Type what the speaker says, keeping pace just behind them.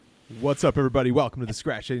What's up, everybody? Welcome to the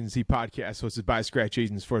Scratch Agency Podcast, hosted by Scratch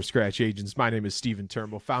Agents for Scratch Agents. My name is Stephen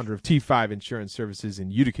Turnbull, founder of T5 Insurance Services in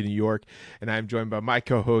Utica, New York, and I'm joined by my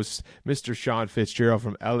co-host, Mr. Sean Fitzgerald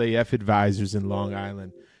from LAF Advisors in Long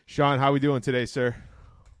Island. Sean, how are we doing today, sir?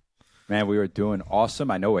 Man, we are doing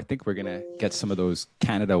awesome. I think we're going to get some of those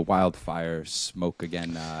Canada wildfire smoke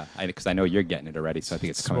again, because I know you're getting it already, so I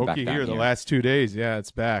think it's coming back down here. The last 2 days, yeah,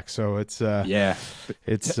 it's back. So it's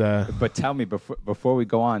But tell me before we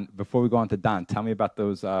go on to Don, tell me about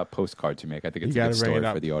those postcards you make. I think it's a good story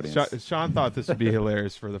for the audience. Sean thought this would be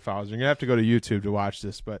hilarious for the followers. You're gonna have to go to YouTube to watch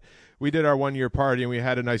this, but we did our 1-year party and we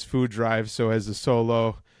had a nice food drive. So as a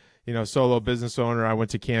solo business owner, I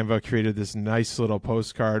went to Canva, created this nice little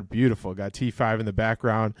postcard. Beautiful. Got T5 in the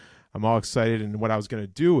background. I'm all excited. And what I was going to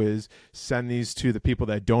do is send these to the people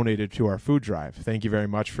that donated to our food drive. Thank you very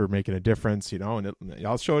much for making a difference, and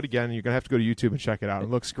I'll show it again. You're going to have to go to YouTube and check it out. It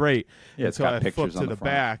looks great. Yeah, it's got pictures on the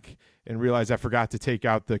back and realized I forgot to take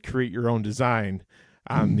out the create your own design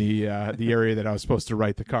on the area that I was supposed to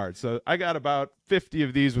write the card. So I got about 50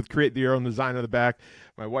 of these with create your own design on the back.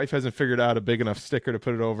 My wife hasn't figured out a big enough sticker to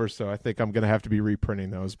put it over, so I think I'm going to have to be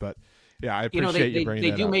reprinting those. But yeah, I appreciate you bringing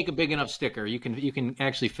that up. They do make a big enough sticker. You can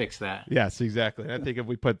actually fix that. Yes, exactly. And I think if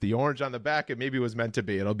we put the orange on the back, it maybe was meant to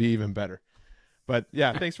be. It'll be even better. But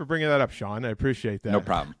yeah, thanks for bringing that up, Sean. I appreciate that. No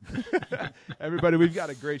problem. Everybody, we've got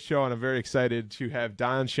a great show, and I'm very excited to have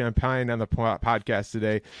Don Shampine on the podcast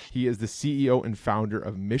today. He is the CEO and founder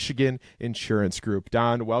of Michigan Insurance Group.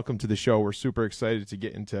 Don, welcome to the show. We're super excited to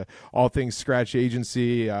get into all things Scratch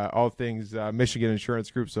Agency, all things Michigan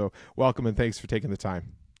Insurance Group. So welcome, and thanks for taking the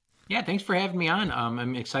time. Yeah, thanks for having me on.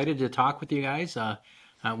 I'm excited to talk with you guys.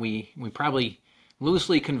 We probably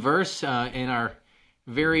loosely converse in our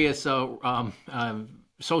various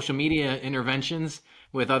social media interventions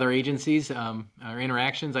with other agencies, or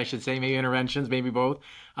interactions, I should say, maybe interventions, maybe both.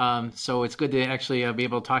 So it's good to actually be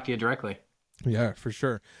able to talk to you directly. Yeah, for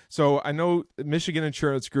sure. So I know Michigan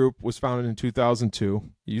Insurance Group was founded in 2002.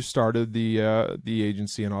 You started the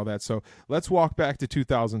agency and all that. So let's walk back to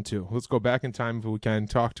 2002. Let's go back in time if we can.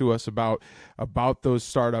 Talk to us about those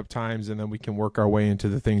startup times, and then we can work our way into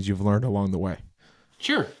the things you've learned along the way.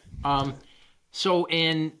 Sure. So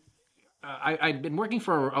I'd been working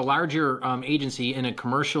for a larger agency in a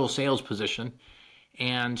commercial sales position,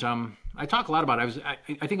 and I talk a lot about it.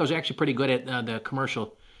 I think I was actually pretty good at the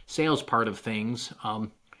commercial sales part of things,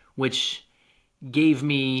 which gave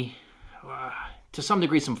me, to some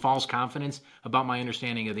degree, some false confidence about my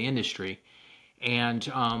understanding of the industry. And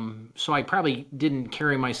so I probably didn't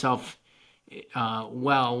carry myself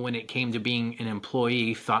well when it came to being an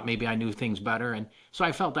employee, thought maybe I knew things better. And so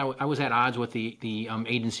I felt I was at odds with the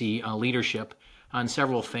agency leadership on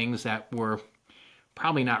several things that were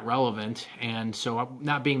probably not relevant. And so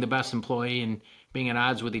not being the best employee and being at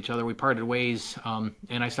odds with each other, we parted ways.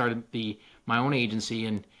 And I started my own agency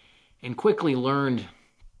and quickly learned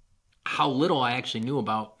how little I actually knew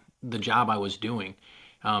about the job I was doing.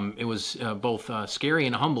 It was both scary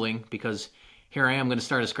and humbling, because here I am going to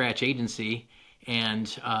start a Scratch agency, and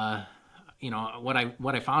what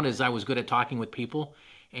I found is I was good at talking with people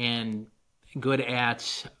and good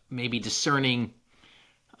at maybe discerning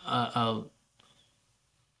a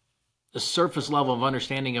surface level of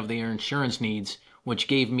understanding of their insurance needs, which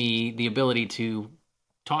gave me the ability to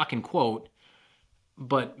talk and quote,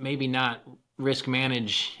 but maybe not risk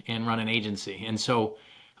manage and run an agency. And so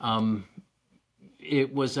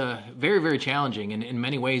it was very, very challenging. And in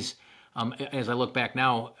many ways, as I look back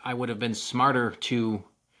now, I would have been smarter to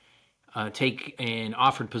take an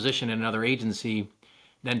offered position in another agency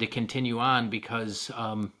than to continue on, because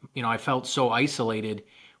I felt so isolated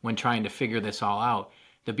when trying to figure this all out.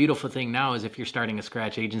 The beautiful thing now is if you're starting a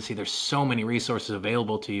Scratch agency, there's so many resources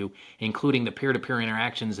available to you, including the peer-to-peer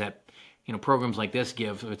interactions that programs like this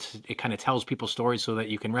give. It kind of tells people stories so that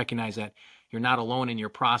you can recognize that you're not alone in your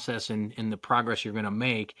process and in the progress you're going to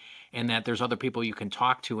make, and that there's other people you can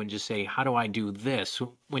talk to and just say, how do I do this?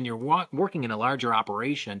 When you're working in a larger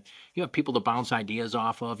operation, you have people to bounce ideas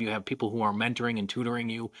off of. You have people who are mentoring and tutoring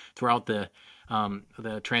you throughout the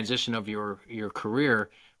transition of your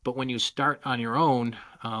career. But when you start on your own,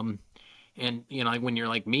 and when you're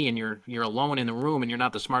like me and you're alone in the room and you're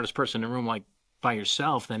not the smartest person in the room, like by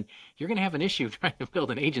yourself, then you're going to have an issue trying to build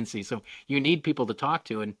an agency. So you need people to talk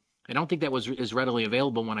to. And I don't think that was as readily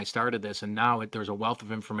available when I started this. And now there's a wealth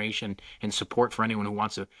of information and support for anyone who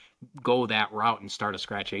wants to go that route and start a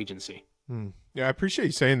Scratch agency. Yeah, I appreciate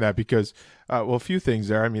you saying that because, well, a few things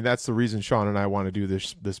there. I mean, that's the reason Sean and I want to do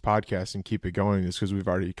this podcast and keep it going is because we've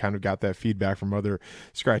already kind of got that feedback from other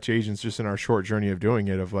scratch agents just in our short journey of doing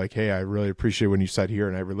it of like, hey, I really appreciate when you said here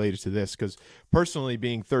and I related to this because personally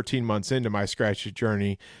being 13 months into my scratch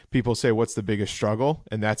journey, people say, what's the biggest struggle?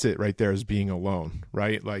 And that's it right there is being alone,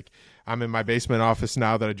 right? Like I'm in my basement office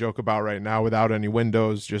now that I joke about right now without any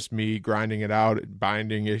windows, just me grinding it out,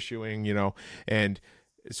 binding, issuing, and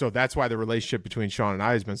so that's why the relationship between Sean and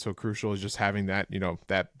I has been so crucial is just having that,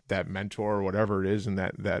 that mentor or whatever it is and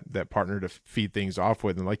that partner to feed things off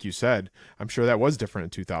with. And like you said, I'm sure that was different in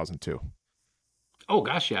 2002. Oh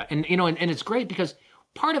gosh, yeah. And, and it's great because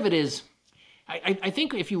part of it is, I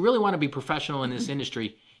think if you really want to be professional in this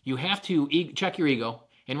industry, you have to check your ego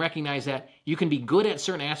and recognize that you can be good at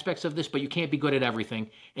certain aspects of this, but you can't be good at everything.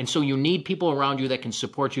 And so you need people around you that can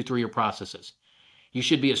support you through your processes. You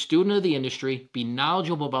should be a student of the industry, be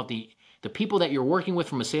knowledgeable about the people that you're working with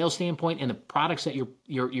from a sales standpoint and the products that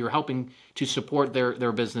you're helping to support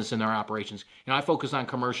their business and their operations. I focus on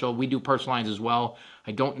commercial. We do personal lines as well.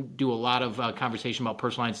 I don't do a lot of conversation about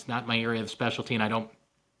personal lines. It's not my area of specialty, and I don't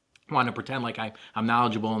want to pretend like I'm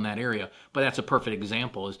knowledgeable in that area. But that's a perfect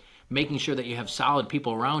example is making sure that you have solid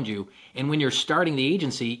people around you. And when you're starting the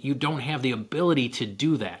agency, you don't have the ability to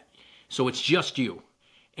do that. So it's just you.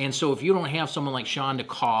 And so if you don't have someone like Sean to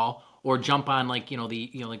call or jump on like the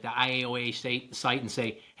IAOA site and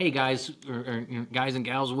say, hey guys or guys and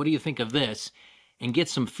gals, what do you think of this? And get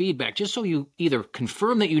some feedback just so you either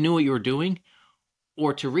confirm that you knew what you were doing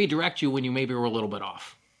or to redirect you when you maybe were a little bit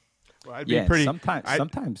off. Well,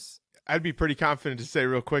 sometimes I'd be pretty confident to say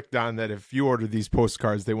real quick, Don, that if you ordered these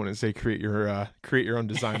postcards, they wouldn't say create your own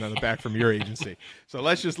design on the back from your agency. So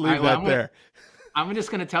let's just leave that there. I'm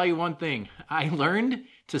just going to tell you one thing. I learned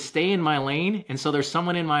to stay in my lane, and so there's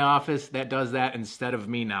someone in my office that does that instead of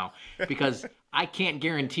me now, because I can't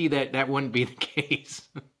guarantee that wouldn't be the case.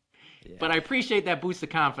 Yeah. But I appreciate that boost of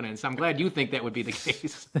confidence. I'm glad you think that would be the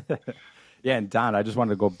case. Yeah, and Don, I just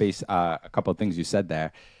wanted to go base a couple of things you said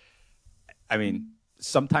there. I mean,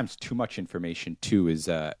 sometimes too much information too is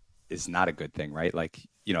not a good thing, right? Like,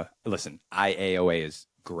 listen, IAOA is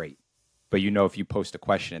great. But if you post a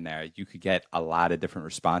question in there, you could get a lot of different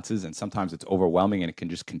responses, and sometimes it's overwhelming and it can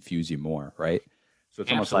just confuse you more, right? So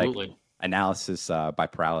it's almost like analysis by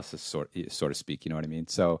paralysis, so to speak. You know what I mean?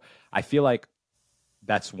 So I feel like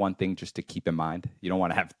that's one thing just to keep in mind. You don't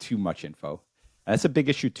want to have too much info. And that's a big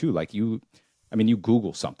issue too. Like you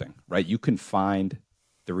Google something, right? You can find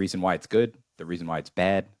the reason why it's good, the reason why it's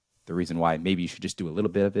bad, the reason why maybe you should just do a little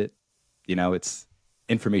bit of it. It's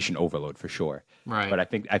information overload for sure. Right. But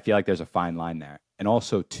I feel like there's a fine line there. And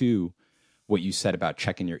also too, what you said about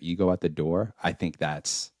checking your ego at the door, I think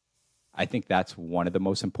that's one of the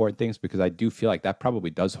most important things because I do feel like that probably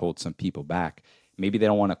does hold some people back. Maybe they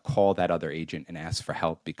don't want to call that other agent and ask for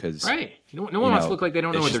help because right. No one wants to look like they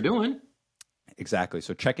don't know what they're doing. Exactly.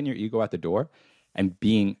 So checking your ego at the door and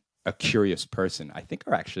being a curious person, I think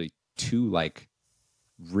are actually two like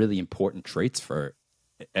really important traits for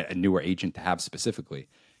a newer agent to have specifically,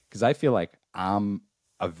 because I feel like I'm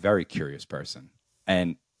a very curious person.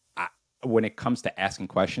 And when it comes to asking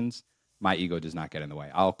questions, my ego does not get in the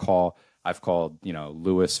way. I've called,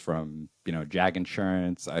 Lewis from, Jag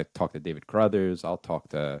Insurance. I talked to David Carruthers. I'll talk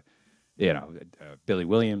to, Billy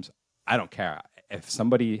Williams. I don't care. If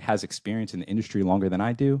somebody has experience in the industry longer than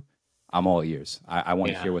I do, I'm all ears. I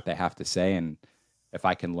want to hear what they have to say. And if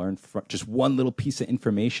I can learn from just one little piece of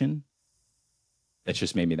information, it's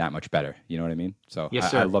just made me that much better. You know what I mean? So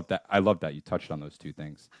yes, I love that. I love that you touched on those two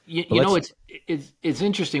things. It's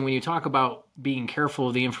interesting when you talk about being careful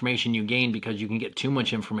of the information you gain because you can get too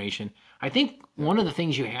much information. I think one of the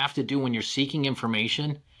things you have to do when you're seeking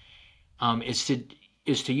information is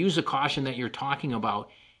to use the caution that you're talking about,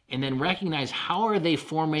 and then recognize how are they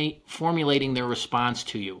formulating their response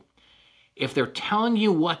to you. If they're telling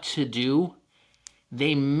you what to do,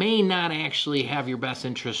 they may not actually have your best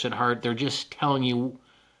interests at heart. They're just telling you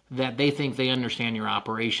that they think they understand your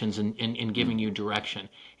operations and giving you direction.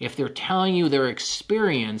 If they're telling you their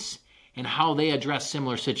experience and how they address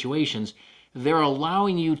similar situations, they're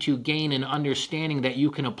allowing you to gain an understanding that you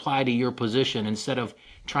can apply to your position instead of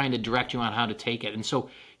trying to direct you on how to take it. And so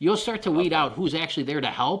you'll start to weed out who's actually there to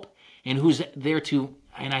help and who's there to,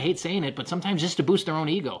 and I hate saying it, but sometimes just to boost their own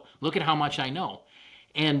ego. Look at how much I know.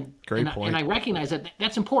 And I recognize that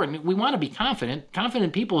that's important. We want to be confident.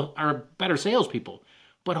 Confident people are better salespeople.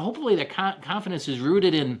 But hopefully that confidence is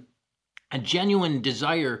rooted in a genuine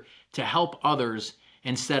desire to help others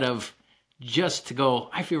instead of just to go,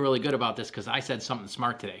 I feel really good about this because I said something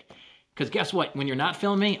smart today. Because guess what? When you're not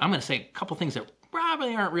feeling me, I'm going to say a couple things that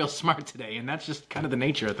probably aren't real smart today, and that's just kind of the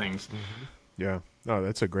nature of things. Yeah. No,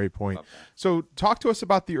 that's a great point. So talk to us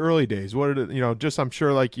about the early days. What did it, just I'm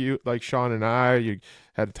sure like you, like Sean and I, you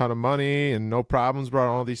had a ton of money and no problems, brought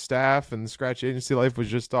all these staff, and the scratch agency life was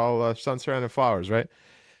just all sunshine and flowers, right?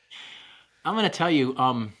 I'm going to tell you,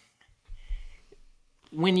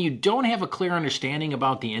 when you don't have a clear understanding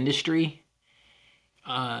about the industry,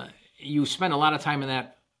 you spend a lot of time in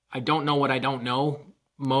that I don't know what I don't know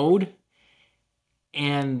mode,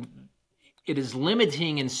 and it is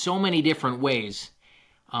limiting in so many different ways.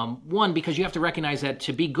 One, because you have to recognize that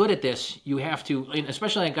to be good at this, you have to,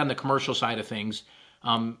 especially like on the commercial side of things,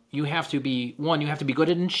 you have to be good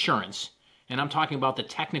at insurance. And I'm talking about the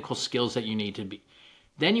technical skills that you need to be.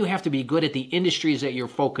 Then you have to be good at the industries that you're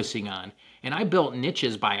focusing on. And I built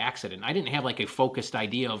niches by accident. I didn't have like a focused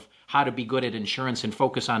idea of how to be good at insurance and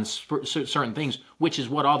focus on certain things, which is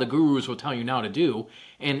what all the gurus will tell you now to do.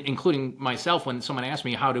 And including myself, when someone asks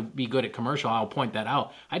me how to be good at commercial, I'll point that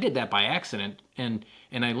out. I did that by accident, and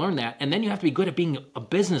I learned that. And then you have to be good at being a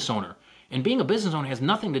business owner. And being a business owner has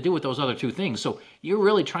nothing to do with those other two things. So you're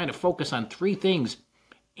really trying to focus on three things.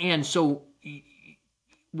 And so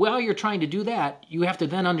while you're trying to do that, you have to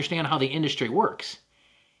then understand how the industry works.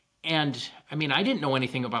 And I mean, I didn't know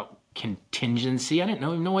anything about contingency. I didn't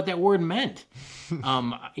even know what that word meant.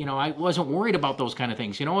 I wasn't worried about those kind of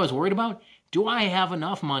things. You know what I was worried about? Do I have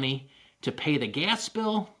enough money to pay the gas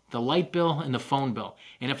bill, the light bill, and the phone bill?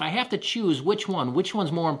 And if I have to choose which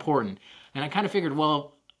one's more important? And I kind of figured,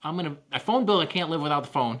 well, a phone bill, I can't live without the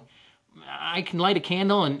phone. I can light a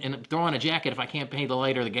candle and throw on a jacket if I can't pay the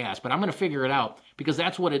light or the gas, but I'm going to figure it out because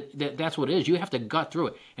that's what it is. You have to gut through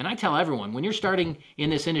it. And I tell everyone, when you're starting in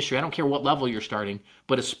this industry, I don't care what level you're starting,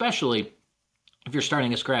 but especially if you're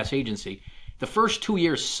starting a scratch agency, the first 2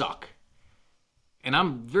 years suck. And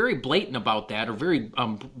I'm very blatant about that, or very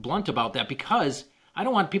blunt about that, because I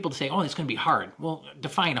don't want people to say, oh, it's going to be hard. Well,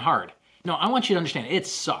 define hard. No, I want you to understand it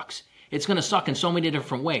sucks. It's going to suck in so many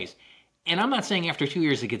different ways. And I'm not saying after 2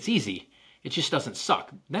 years it gets easy. It just doesn't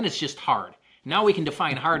suck. Then it's just hard. Now we can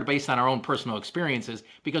define hard based on our own personal experiences,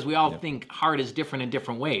 because we all think hard is different in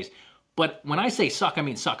different ways. But when I say suck, I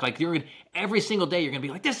mean suck. Like every single day you're going to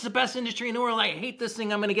be like, this is the best industry in the world. I hate this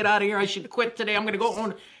thing. I'm going to get out of here. I should quit today. I'm going to go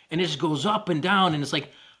on. And it just goes up and down. And it's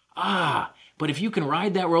like, But if you can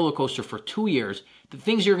ride that roller coaster for 2 years, the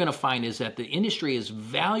things you're going to find is that the industry is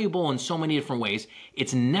valuable in so many different ways.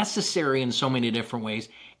 It's necessary in so many different ways.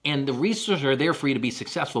 And the resources are there for you to be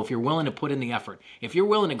successful if you're willing to put in the effort. If you're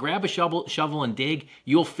willing to grab a shovel and dig,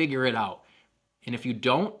 you'll figure it out. And if you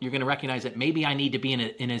don't, you're going to recognize that maybe I need to be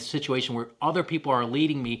in a situation where other people are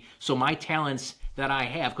leading me, so my talents that I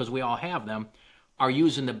have, because we all have them, are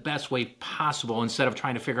used in the best way possible instead of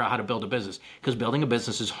trying to figure out how to build a business. Because building a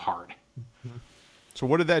business is hard. So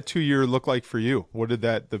what did that 2 year look like for you? What did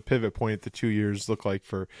the pivot point at the 2 years look like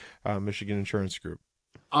for Michigan Insurance Group?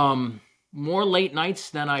 More late nights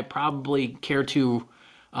than I probably care to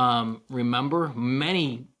remember.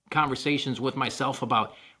 Many conversations with myself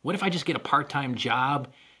about, what if I just get a part-time job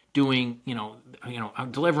doing,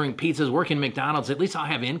 delivering pizzas, working McDonald's? At least I'll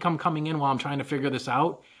have income coming in while I'm trying to figure this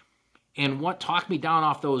out. And what talked me down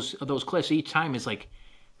off those cliffs each time is like,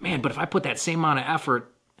 man, but if I put that same amount of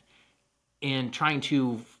effort in trying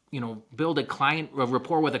to, build a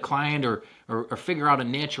rapport with a client or figure out a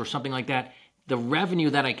niche or something like that, the revenue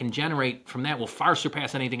that I can generate from that will far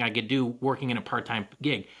surpass anything I could do working in a part-time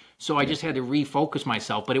gig. So I just had to refocus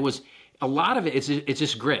myself. But it was a lot of it. It's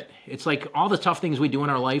just grit. It's like all the tough things we do in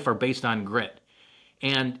our life are based on grit.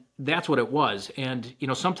 And that's what it was. And,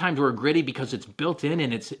 sometimes we're gritty because it's built in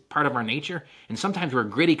and it's part of our nature. And sometimes we're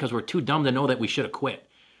gritty because we're too dumb to know that we should have quit.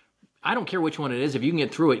 I don't care which one it is. If you can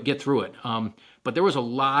get through it, get through it. But there was a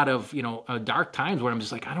lot of, dark times where I'm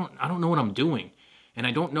just like, I don't know what I'm doing. And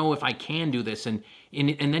I don't know if I can do this. And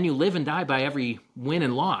then you live and die by every win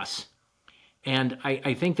and loss. And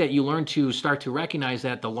I think that you learn to start to recognize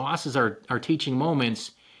that the losses are teaching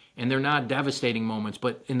moments, and they're not devastating moments.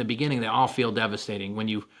 But in the beginning, they all feel devastating. When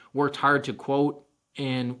you worked hard to quote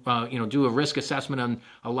and do a risk assessment on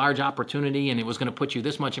a large opportunity, and it was going to put you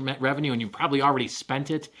this much revenue, and you probably already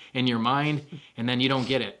spent it in your mind, and then you don't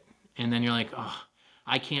get it. And then you're like, oh,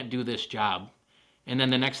 I can't do this job. And then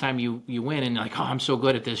the next time you win, and you're like, oh, I'm so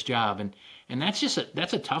good at this job. And that's just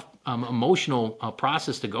that's a tough emotional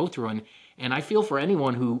process to go through. And I feel for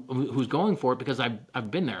anyone who's going for it, because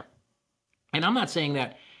I've been there. And I'm not saying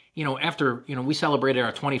that, after, we celebrated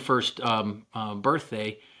our 21st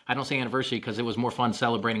birthday. I don't say anniversary because it was more fun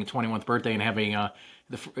celebrating the 21st birthday and having a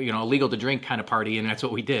legal to drink kind of party, and that's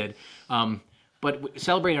what we did. But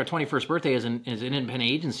celebrating our 21st birthday as an independent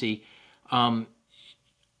agency,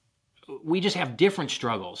 we just have different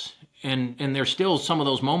struggles, and there's still some of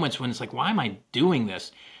those moments when it's like, why am I doing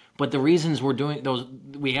this? But the reasons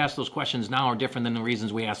we ask those questions now are different than the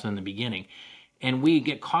reasons we asked in the beginning. And we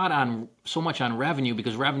get caught on so much on revenue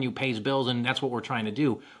because revenue pays bills, and that's what we're trying to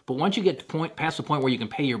do. But once you get past the point where you can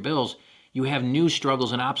pay your bills, you have new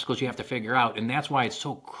struggles and obstacles you have to figure out. And that's why it's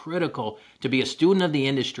so critical to be a student of the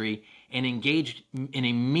industry and engage in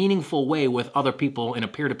a meaningful way with other people in a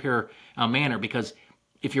peer-to-peer manner. Because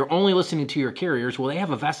if you're only listening to your carriers, well, they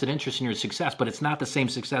have a vested interest in your success, but it's not the same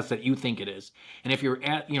success that you think it is. And if you're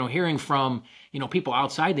hearing from people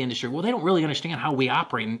outside the industry, well, they don't really understand how we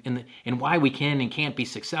operate and why we can and can't be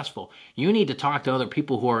successful. You need to talk to other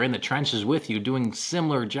people who are in the trenches with you, doing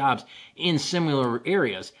similar jobs in similar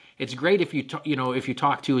areas. It's great if you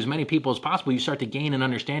talk to as many people as possible. You start to gain an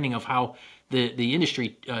understanding of how the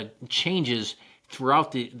industry changes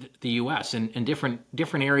throughout the U.S. and different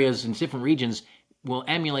areas and different regions will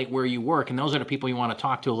emulate where you work, and those are the people you want to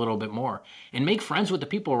talk to a little bit more. And make friends with the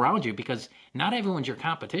people around you, because not everyone's your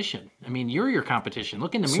competition. I mean, you're your competition.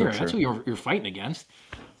 Look in the mirror. That's who you're fighting against.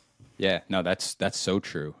 Yeah, no, that's so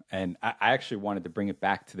true. And I actually wanted to bring it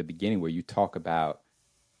back to the beginning where you talk about,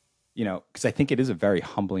 because I think it is a very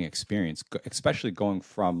humbling experience, especially going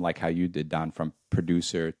from, like how you did, Don, from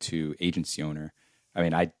producer to agency owner. I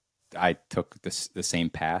mean, I took the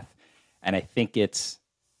same path, and I think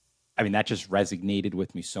that just resonated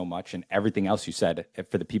with me so much. And everything else you said,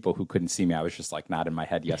 for the people who couldn't see me, I was just like nodding my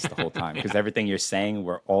head yes the whole time, because everything you're saying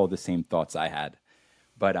were all the same thoughts I had.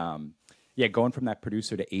 But going from that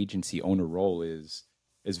producer to agency owner role is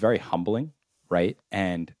very humbling, right?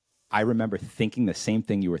 And I remember thinking the same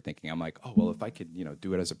thing you were thinking. I'm like, oh, well, if I could,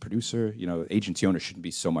 do it as a producer, agency owner shouldn't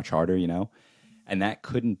be so much harder, And that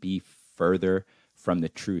couldn't be further from the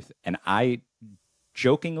truth. And I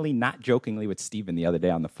not jokingly with Steven the other day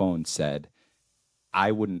on the phone said,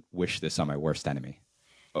 I wouldn't wish this on my worst enemy.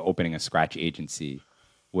 Opening a scratch agency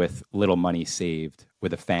with little money saved,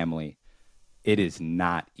 with a family, it is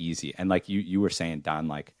not easy. And like you were saying, Don,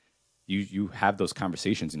 like you have those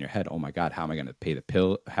conversations in your head. Oh my God, how am I going to pay the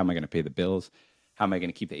pill? How am I going to pay the bills? How am I going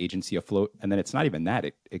to keep the agency afloat? And then it's not even that.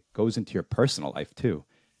 It goes into your personal life too.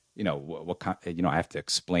 I have to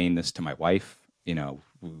explain this to my wife.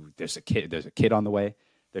 There's a kid on the way.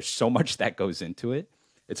 There's so much that goes into it.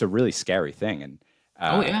 It's a really scary thing. And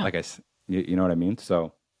like I said, you know what I mean?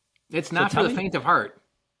 So it's not for the faint of heart.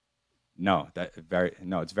 No,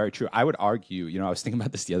 it's very true. I would argue, I was thinking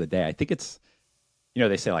about this the other day. I think it's,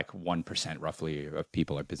 they say like 1% roughly of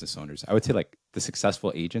people are business owners. I would say like the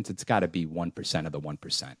successful agents, it's got to be 1% of the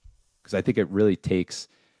 1%. Because I think it really takes,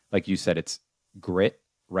 like you said, it's grit,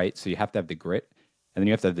 right? So you have to have the grit. And then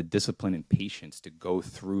you have to have the discipline and patience to go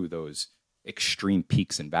through those extreme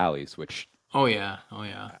peaks and valleys, which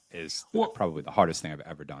is probably the hardest thing I've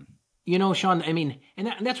ever done. Sean, I mean,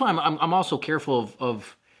 and that's why I'm also careful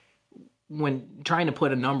of when trying to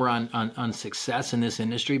put a number on success in this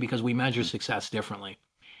industry, because we measure success differently.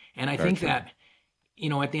 And I think that,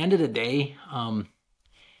 at the end of the day,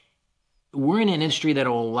 we're in an industry that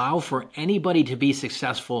will allow for anybody to be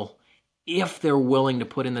successful if they're willing to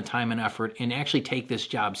put in the time and effort and actually take this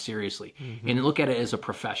job seriously and look at it as a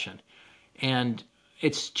profession. And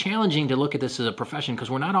it's challenging to look at this as a profession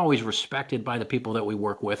because we're not always respected by the people that we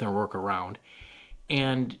work with or work around.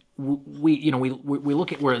 And we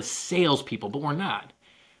look at, we're salespeople, but we're not.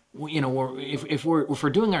 If we're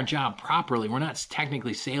doing our job properly, we're not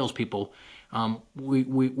technically salespeople.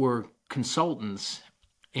 We're consultants.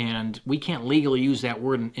 And we can't legally use that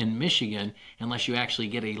word in Michigan unless you actually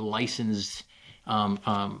get a licensed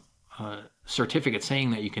certificate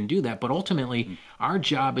saying that you can do that. But ultimately, our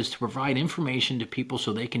job is to provide information to people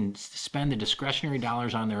so they can spend the discretionary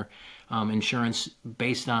dollars on their insurance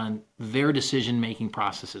based on their decision-making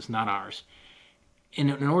processes, not ours.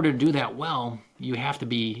 In order to do that well, you have to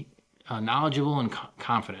be knowledgeable and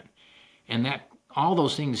confident. And that all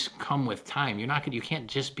those things come with time. You can't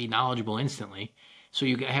just be knowledgeable instantly. So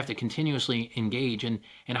you have to continuously engage. And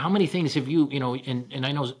how many things have you, and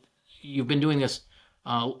I know you've been doing this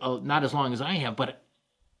not as long as I have, but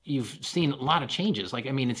you've seen a lot of changes. Like,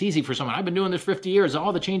 I mean, it's easy for someone. I've been doing this 50 years,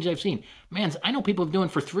 all the changes I've seen. Man, I know people have been doing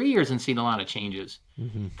it for 3 years and seen a lot of changes.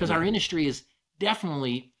 Because our industry is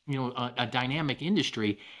definitely, a dynamic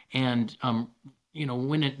industry. And,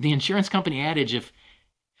 when the insurance company adage, if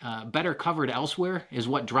better covered elsewhere is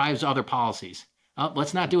what drives other policies.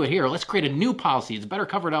 Let's not do it here. Let's create a new policy. It's better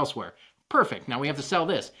covered elsewhere. Perfect. Now we have to sell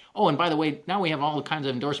this. Oh, and by the way, now we have all kinds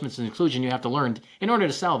of endorsements and inclusion you have to learn in order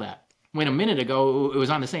to sell that. When a minute ago, it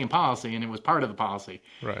was on the same policy and it was part of the policy.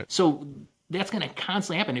 Right. So that's going to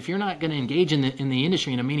constantly happen. If you're not going to engage in the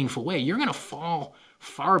industry in a meaningful way, you're going to fall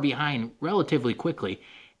far behind relatively quickly.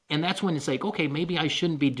 And that's when it's like, okay, maybe I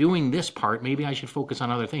shouldn't be doing this part. Maybe I should focus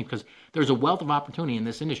on other things because there's a wealth of opportunity in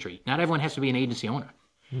this industry. Not everyone has to be an agency owner.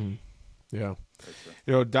 Yeah.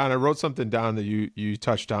 Don, I wrote something down that you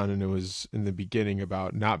touched on, and it was in the beginning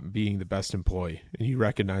about not being the best employee. And you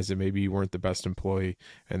recognize that maybe you weren't the best employee,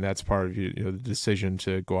 and that's part of the decision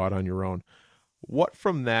to go out on your own. What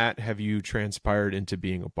from that have you transpired into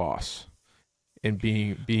being a boss and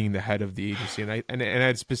being the head of the agency? And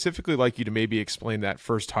I'd specifically like you to maybe explain that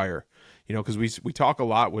first hire, because we talk a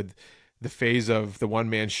lot with the phase of the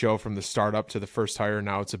one-man show from the startup to the first hire.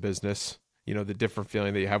 Now it's a business. The different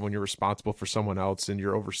feeling that you have when you're responsible for someone else and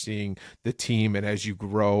you're overseeing the team. And as you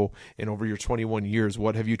grow and over your 21 years,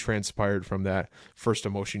 what have you transpired from that first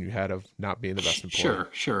emotion you had of not being the best employee?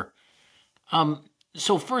 Sure.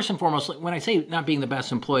 So first and foremost, when I say not being the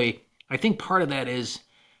best employee, I think part of that is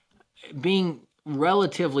being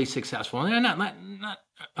relatively successful. And I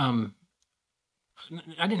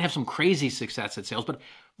didn't have some crazy success at sales, but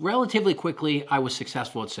relatively quickly I was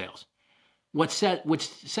successful at sales. Which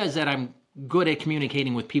says that I'm good at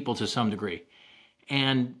communicating with people to some degree.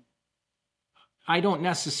 And I don't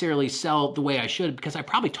necessarily sell the way I should because I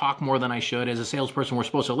probably talk more than I should. As a salesperson, we're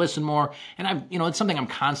supposed to listen more. And it's something I'm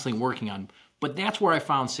constantly working on. But that's where I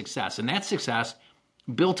found success. And that success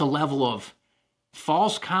built a level of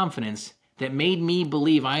false confidence that made me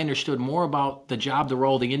believe I understood more about the job, the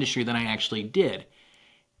role, the industry than I actually did.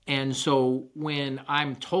 And so when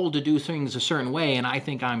I'm told to do things a certain way and I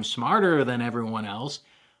think I'm smarter than everyone else,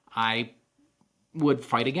 I would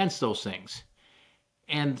fight against those things.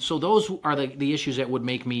 And so those are the issues that would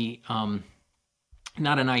make me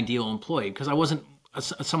not an ideal employee because I wasn't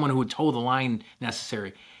someone who would toe the line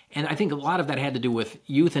necessary. And I think a lot of that had to do with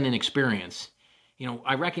youth and inexperience.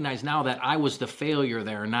 I recognize now that I was the failure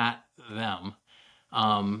there, not them.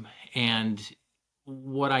 And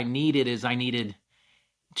what I needed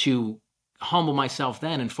to humble myself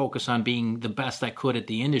then and focus on being the best I could at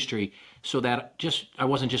the industry so that I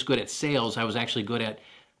wasn't just good at sales, I was actually good at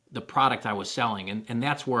the product I was selling. And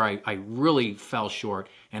that's where I really fell short.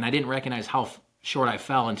 And I didn't recognize how short I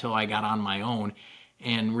fell until I got on my own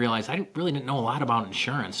and realized I really didn't know a lot about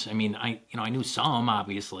insurance. I mean, I knew some,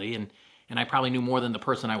 obviously, and I probably knew more than the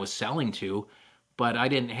person I was selling to, but I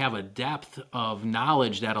didn't have a depth of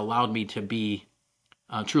knowledge that allowed me to be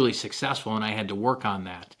truly successful, and I had to work on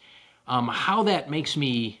that. How that makes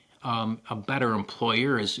me a better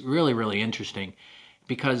employer is really, really interesting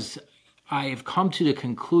because I've come to the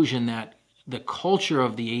conclusion that the culture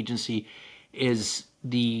of the agency is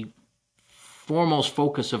the foremost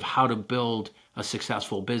focus of how to build a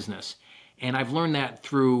successful business. And I've learned that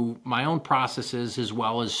through my own processes as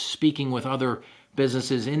well as speaking with other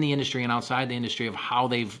businesses in the industry and outside the industry of how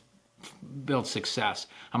they've built success.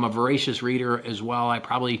 I'm a voracious reader as well. I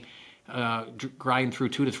probably grind through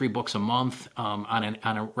 2 to 3 books a month on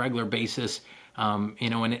a regular basis, and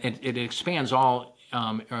it expands all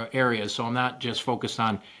areas. So I'm not just focused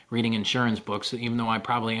on reading insurance books, even though I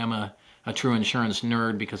probably am a true insurance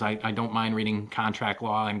nerd because I don't mind reading contract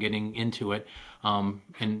law and getting into it, and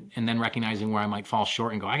then recognizing where I might fall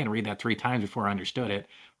short and go, I got to read that 3 times before I understood it.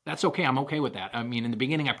 That's okay. I'm okay with that. I mean, in the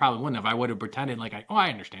beginning, I probably wouldn't have. I would have pretended like, I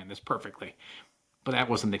understand this perfectly. But that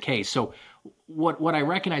wasn't the case. So what I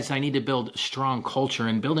recognize is I need to build a strong culture,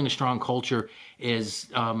 and building a strong culture is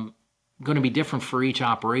going to be different for each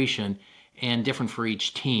operation and different for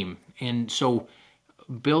each team. And so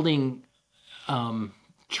building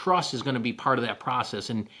trust is going to be part of that process.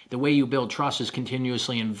 And the way you build trust is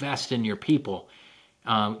continuously invest in your people.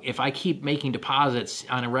 If I keep making deposits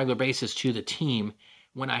on a regular basis to the team,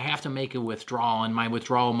 when I have to make a withdrawal, and my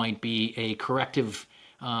withdrawal might be a corrective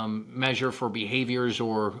measure for behaviors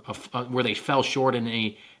or where they fell short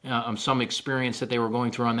in some experience that they were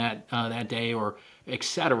going through on that day, or et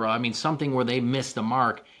cetera. I mean, something where they missed the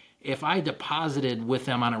mark. If I deposited with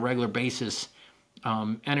them on a regular basis,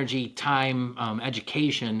 energy, time,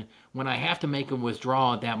 education, when I have to make a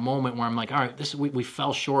withdrawal at that moment where I'm like, all right, we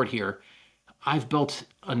fell short here, I've built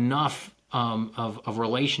enough of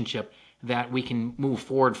relationship that we can move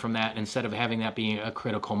forward from that instead of having that being a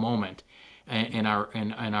critical moment in our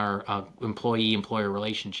employee-employer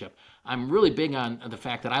relationship. I'm really big on the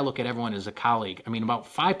fact that I look at everyone as a colleague. I mean, about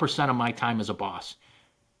 5% of my time is a boss.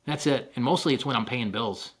 That's it. And mostly it's when I'm paying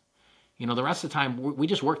bills. The rest of the time we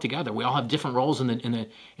just work together. We all have different roles in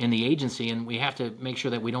the agency, and we have to make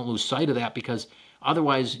sure that we don't lose sight of that, because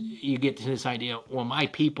otherwise you get to this idea, well, my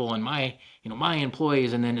people and my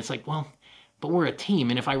employees, and then it's like, well, but we're a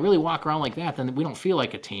team. And if I really walk around like that, then we don't feel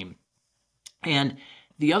like a team. And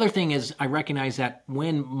the other thing is, I recognize that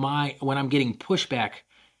when I'm getting pushback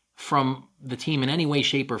from the team in any way,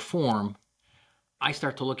 shape, or form, I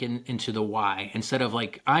start to look into the why. Instead of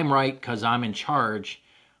like, I'm right because I'm in charge,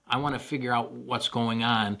 I want to figure out what's going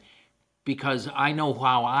on because I know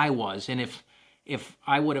how I was. And if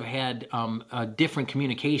I would have had a different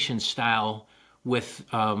communication style with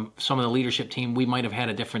some of the leadership team, we might have had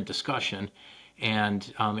a different discussion,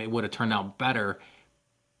 and it would have turned out better.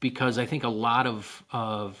 Because I think a lot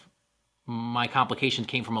of my complications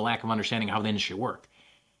came from a lack of understanding how the industry worked.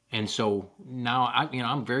 And so now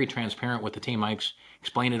I'm very transparent with the team. I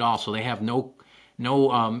explain it all, so they have no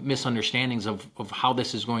misunderstandings of how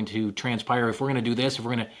this is going to transpire. If we're going to do this, if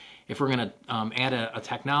we're going to add a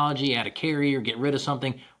technology, add a carrier, get rid of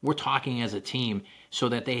something, we're talking as a team so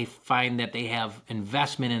that they find that they have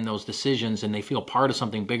investment in those decisions and they feel part of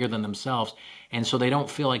something bigger than themselves, and so they don't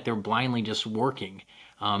feel like they're blindly just working.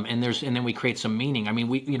 And then we create some meaning. I mean,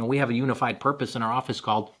 we have a unified purpose in our office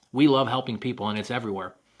called "We Love Helping People," and it's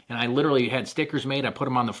everywhere. And I literally had stickers made. I put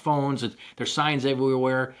them on the phones. There's signs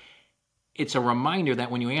everywhere. It's a reminder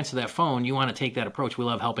that when you answer that phone, you want to take that approach. We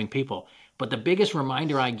love helping people. But the biggest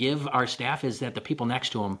reminder I give our staff is that the people next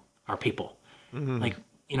to them are people. Mm-hmm. Like,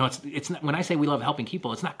 it's not, when I say we love helping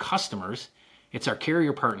people, it's not customers. It's our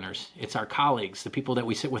carrier partners. It's our colleagues, the people that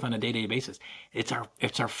we sit with on a day-to-day basis. It's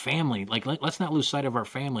our family. Like, let's not lose sight of our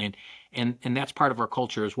family. And that's part of our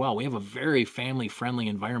culture as well. We have a very family-friendly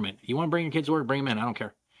environment. You want to bring your kids to work, bring them in. I don't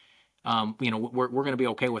care. We're going to be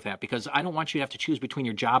okay with that because I don't want you to have to choose between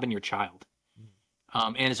your job and your child.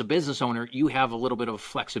 And as a business owner, you have a little bit of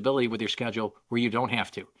flexibility with your schedule where you don't have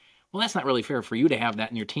to. Well, that's not really fair for you to have that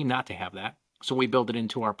and your team not to have that. So we build it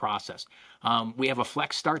into our process. We have a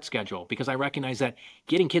flex start schedule because I recognize that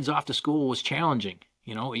getting kids off to school was challenging.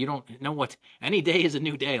 You don't know any day is a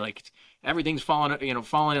new day. Like everything's falling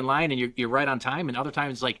in line and you're right on time. And other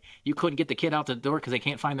times, like you couldn't get the kid out the door because they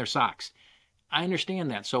can't find their socks. I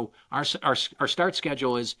understand that. So our start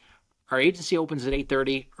schedule is our agency opens at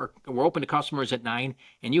 8:30, or we're open to customers at 9,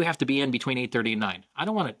 and you have to be in between 8:30 and 9. I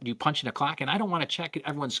don't want to do punching a clock, and I don't want to check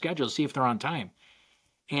everyone's schedule to see if they're on time.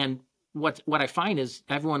 And what I find is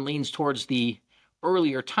everyone leans towards the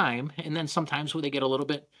earlier time, and then sometimes when they get a little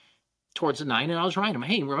bit towards the 9, and I'll just remind them,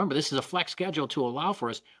 hey, remember, this is a flex schedule to allow for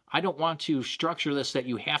us. I don't want to structure this that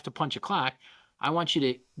you have to punch a clock. I want you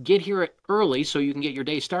to get here early so you can get your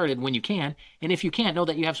day started when you can. And if you can't, know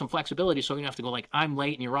that you have some flexibility so you don't have to go like, I'm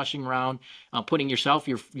late and you're rushing around, putting yourself,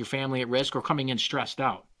 your family at risk, or coming in stressed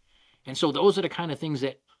out. And so those are the kind of things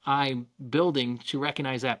that I'm building to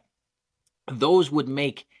recognize that those would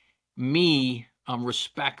make me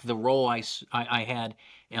respect the role I had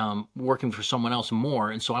working for someone else more.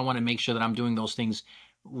 And so I want to make sure that I'm doing those things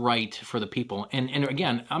right for the people. And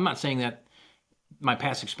again, I'm not saying that my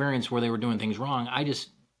past experience where they were doing things wrong, I just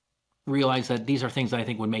realized that these are things that I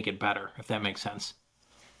think would make it better, if that makes sense.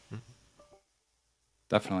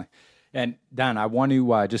 Definitely. And Dan, I want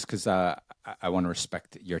to, just because I want to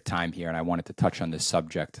respect your time here, and I wanted to touch on this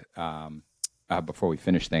subject before we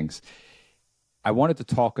finish things. I wanted to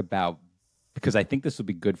talk about, because I think this will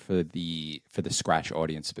be good for the Scratch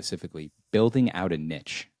audience specifically, building out a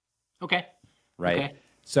niche. Okay. Right? Okay.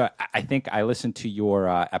 So I think I listened to your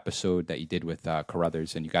episode that you did with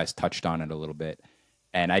Carruthers, and you guys touched on it a little bit.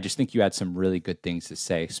 And I just think you had some really good things to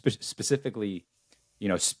say, specifically,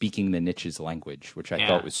 speaking the niche's language, which I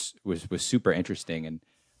thought was super interesting. And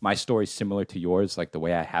my story is similar to yours, like the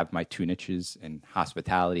way I have my two niches in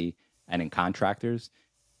hospitality and in contractors.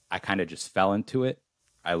 I kind of just fell into it.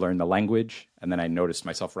 I learned the language, and then I noticed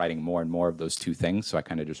myself writing more and more of those two things, so I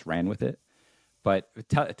kind of just ran with it. But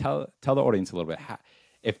tell the audience a little bit,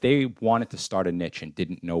 if they wanted to start a niche and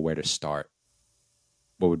didn't know where to start,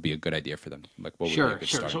 what would be a good idea for them? Like, what would be a good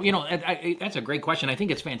start? So, that's a great question. I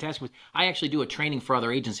think it's fantastic. I actually do a training for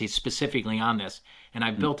other agencies specifically on this, and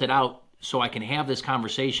I built it out so I can have this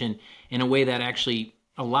conversation in a way that actually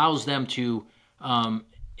allows them to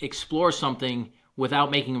explore something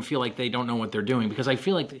without making them feel like they don't know what they're doing. Because I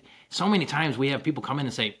feel like so many times we have people come in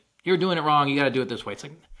and say, you're doing it wrong, you got to do it this way. It's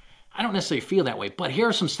like, I don't necessarily feel that way, but here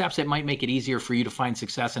are some steps that might make it easier for you to find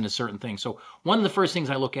success in a certain thing. So one of the first things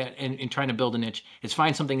I look at in trying to build a niche is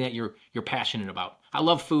find something that you're passionate about. I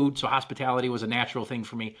love food, so hospitality was a natural thing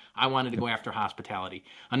for me. I wanted to go after hospitality.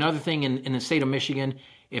 Another thing in the state of Michigan,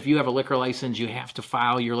 if you have a liquor license, you have to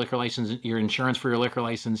file your liquor license, your insurance for your liquor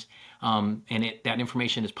license, and that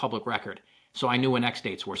information is public record. So I knew when X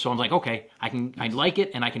dates were. So I'm like, okay, I like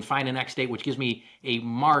it, and I can find an X date, which gives me a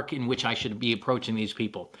mark in which I should be approaching these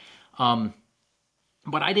people.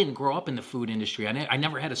 But I didn't grow up in the food industry. I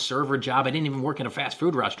never had a server job. I didn't even work in a fast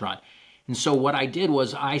food restaurant. And so what I did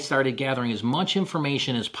was I started gathering as much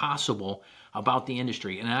information as possible about the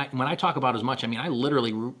industry. And when I talk about as much, I mean, I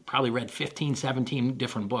literally probably read 15, 17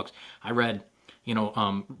 different books. I read,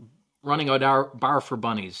 running a bar for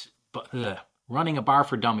bunnies, running a bar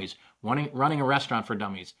for dummies, running a restaurant for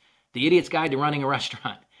dummies, The Idiot's Guide to Running a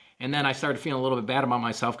Restaurant. And then I started feeling a little bit bad about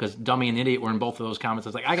myself because dummy and idiot were in both of those comments. I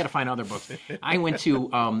was like, I got to find other books. I went to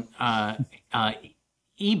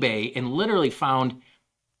eBay and literally found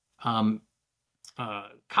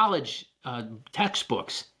college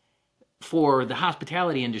textbooks for the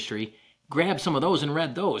hospitality industry, grabbed some of those and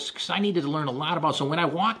read those because I needed to learn a lot about. So when I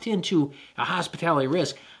walked into a hospitality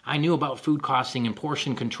risk, I knew about food costing and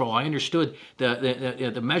portion control. I understood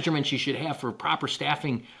the measurements you should have for proper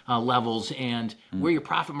staffing levels and where your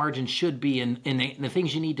profit margin should be and the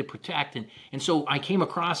things you need to protect. And so I came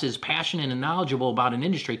across as passionate and knowledgeable about an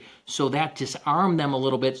industry, so that disarmed them a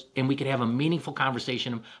little bit and we could have a meaningful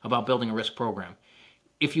conversation about building a risk program.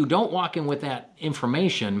 If you don't walk in with that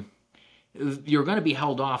information, you're going to be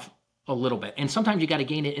held off a little bit. And sometimes you got to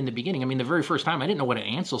gain it in the beginning. I mean, the very first time I didn't know what an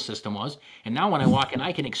ANSEL system was. And now when I walk in,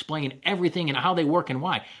 I can explain everything and how they work and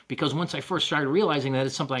why. Because once I first started realizing that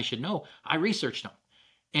it's something I should know, I researched them.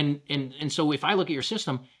 And so if I look at your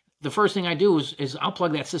system, the first thing I do is I'll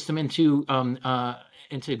plug that system into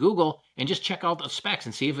Google and just check out the specs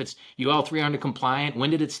and see if it's UL 300 compliant. When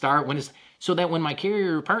did it start? So that when my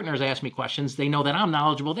carrier partners ask me questions, they know that I'm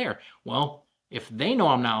knowledgeable there. Well, if they know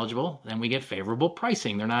I'm knowledgeable, then we get favorable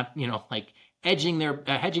pricing. They're not, like hedging their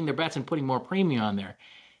bets and putting more premium on there.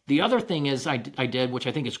 The other thing is I did, which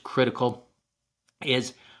I think is critical,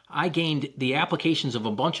 is I gained the applications of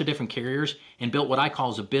a bunch of different carriers and built what I call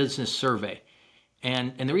as a business survey.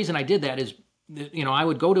 And the reason I did that is, I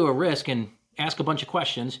would go to a risk and ask a bunch of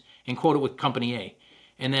questions and quote it with company A.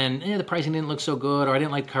 And then the pricing didn't look so good, or I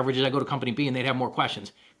didn't like the coverages. I go to company B and they'd have more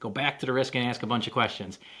questions. Go back to the risk and ask a bunch of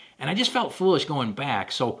questions. And I just felt foolish going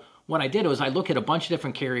back. So what I did was I look at a bunch of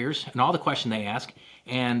different carriers and all the questions they ask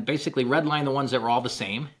and basically redline the ones that were all the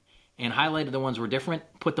same and highlighted the ones that were different,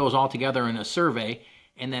 put those all together in a survey,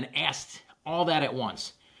 and then asked all that at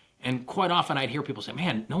once. And quite often I'd hear people say,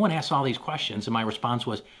 man, no one asks all these questions. And my response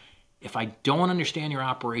was, if I don't understand your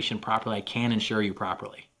operation properly, I can't insure you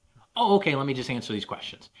properly. Oh, okay, let me just answer these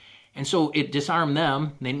questions. And so it disarmed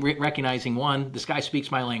them, then recognizing, one, this guy speaks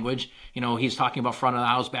my language. He's talking about front of the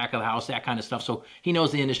house, back of the house, that kind of stuff. So he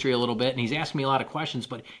knows the industry a little bit, and he's asking me a lot of questions,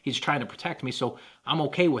 but he's trying to protect me, so I'm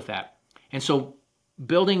okay with that. And so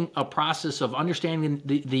building a process of understanding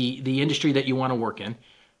the industry that you want to work in,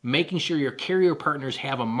 making sure your carrier partners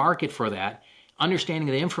have a market for that, understanding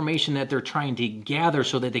the information that they're trying to gather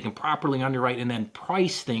so that they can properly underwrite and then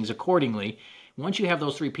price things accordingly. Once you have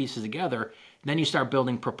those three pieces together, then you start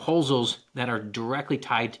building proposals that are directly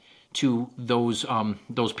tied to those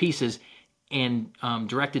pieces and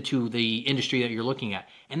directed to the industry that you're looking at.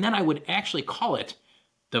 And then I would actually call it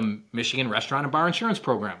the Michigan Restaurant and Bar Insurance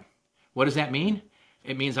Program. What does that mean?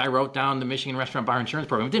 It means I wrote down the Michigan Restaurant Bar Insurance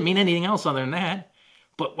Program. It didn't mean anything else other than that.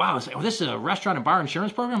 But wow, it's like, this is a restaurant and bar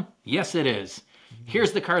insurance program? Yes, it is.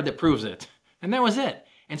 Here's the card that proves it. And that was it.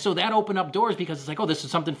 And so that opened up doors because it's like, this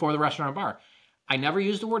is something for the restaurant and bar. I never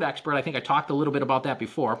used the word expert. I think I talked a little bit about that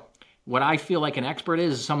before. What I feel like an expert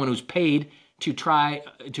is someone who's paid to try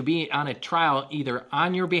to be on a trial either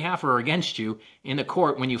on your behalf or against you in the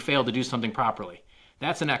court when you fail to do something properly.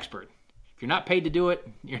 That's an expert. If you're not paid to do it,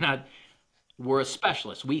 we're a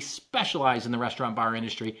specialist. We specialize in the restaurant bar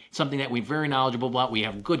industry, something that we're very knowledgeable about. We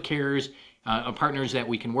have good carriers, partners that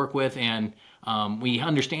we can work with, and we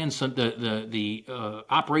understand the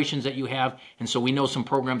operations that you have, and so we know some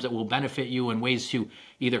programs that will benefit you and ways to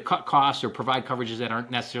either cut costs or provide coverages that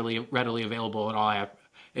aren't necessarily readily available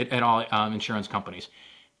at all insurance companies.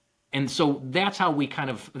 And so that's how we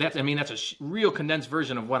that's a real condensed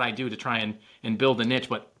version of what I do to try and build a niche,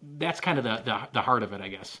 but that's kind of the heart of it, I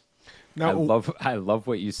guess. Now, I love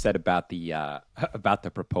what you said about the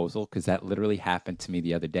proposal, because that literally happened to me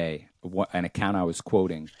the other day. An account I was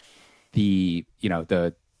quoting, the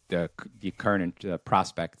current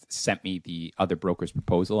prospect sent me the other broker's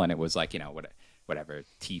proposal, and it was like whatever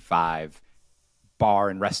T5 bar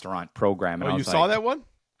and restaurant program. And you saw that one?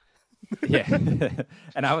 Yeah,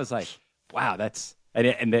 and I was like, wow, that's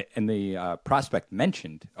and the prospect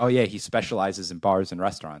mentioned, oh yeah, he specializes in bars and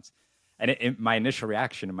restaurants. And my initial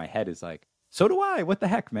reaction in my head is like, so do I. What the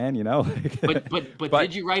heck, man? But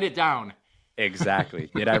did you write it down?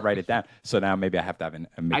 Exactly. Did I write it down? So now maybe I have to have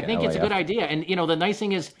I think it's a good idea. And, the nice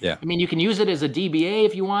thing is, yeah. You can use it as a DBA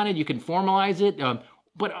if you wanted. You can formalize it.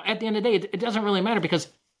 But at the end of the day, it doesn't really matter because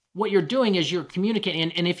what you're doing is you're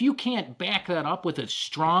communicating, and if you can't back that up with a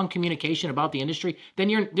strong communication about the industry, then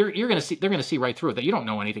you're going to see they're going to see right through it that you don't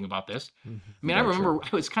know anything about this. I mean, I remember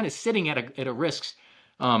I was kind of sitting at a Risk's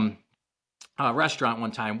restaurant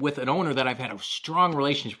one time with an owner that I've had a strong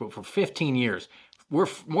relationship with for 15 years. We're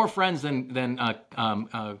more friends than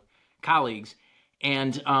colleagues,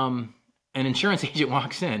 and an insurance agent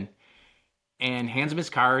walks in and hands him his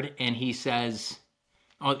card, and he says,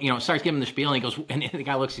 "Oh, starts giving the spiel." And he goes, and the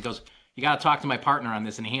guy looks, he goes, "You got to talk to my partner on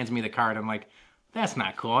this." And he hands me the card. I'm like, "That's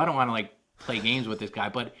not cool. I don't want to play games with this guy."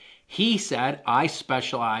 But he said, "I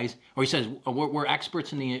specialize," or he says, "We're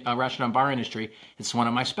experts in the restaurant bar industry. It's one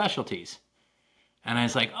of my specialties." And I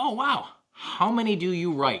was like, "Oh wow, how many do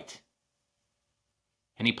you write?"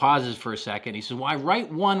 And he pauses for a second. He says, "Well, I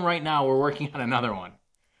write one right now. We're working on another one."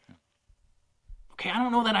 Okay, I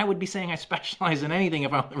don't know that I would be saying I specialize in anything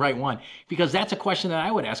if I write one, because that's a question that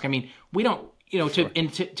I would ask. I mean, we don't,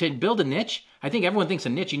 to build a niche, I think everyone thinks a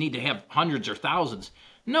niche, you need to have hundreds or thousands.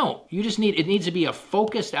 No, it needs to be a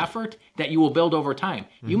focused effort that you will build over time.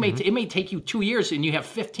 It may take you 2 years and you have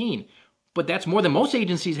 15, but that's more than most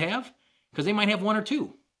agencies have, because they might have one or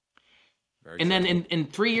two. And then in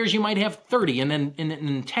 3 years, you might have 30. And then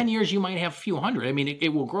in 10 years, you might have a few hundred. I mean, it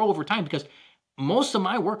will grow over time, because most of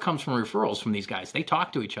my work comes from referrals from these guys. They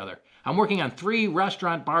talk to each other. I'm working on 3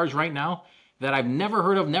 restaurant bars right now that I've never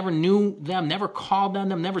heard of, never knew them, never called on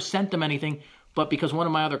them, never sent them anything. But because one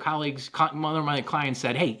of my other colleagues, one of my clients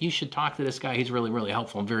said, "Hey, you should talk to this guy. He's really, really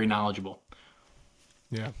helpful and very knowledgeable."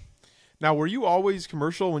 Yeah. Now, were you always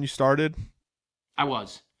commercial when you started? I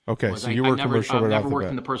was. Okay, so you were commercial right off the bat. Never worked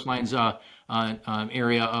in the personal lines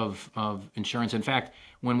area of insurance. In fact,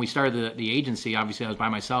 when we started the agency, obviously I was by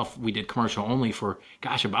myself. We did commercial only for,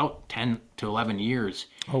 about 10 to 11 years.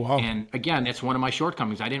 Oh, wow. And again, that's one of my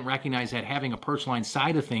shortcomings. I didn't recognize that having a personal line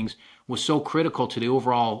side of things was so critical to the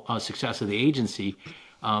overall success of the agency,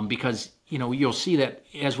 because, you'll see that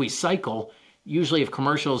as we cycle, usually if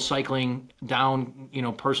commercial is cycling down,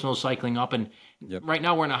 personal is cycling up, and right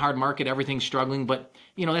now we're in a hard market, everything's struggling, but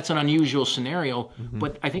that's an unusual scenario.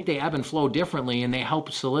 But I think they ebb and flow differently, and they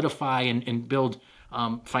help solidify and build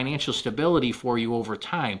financial stability for you over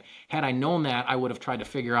time. Had I known that, I would have tried to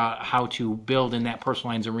figure out how to build in that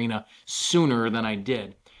personal lines arena sooner than I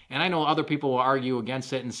did. And I know other people will argue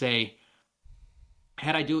against it and say,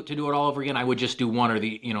 had I do it all over again, I would just do one or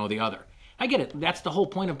the other. I get it. That's the whole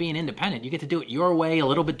point of being independent. You get to do it your way, a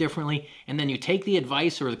little bit differently, and then you take the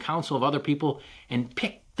advice or the counsel of other people and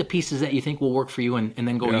pick the pieces that you think will work for you, and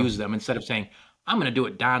then go use them, instead of saying, "I'm going to do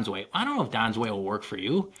it Don's way." I don't know if Don's way will work for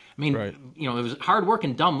you. I mean, it was hard work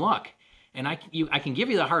and dumb luck. And I can give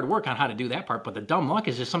you the hard work on how to do that part, but the dumb luck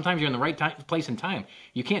is just sometimes you're in the right place and time.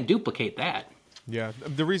 You can't duplicate that. Yeah.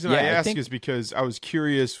 The reason I ask is because I was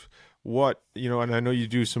curious what, and I know you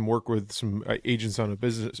do some work with some agents on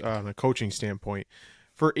a coaching standpoint.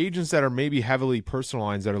 For agents that are maybe heavily personal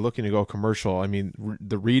lines that are looking to go commercial, I mean,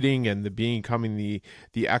 the reading and the becoming the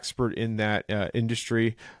expert in that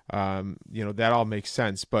industry, that all makes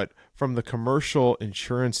sense. But from the commercial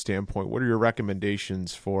insurance standpoint, what are your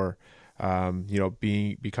recommendations for,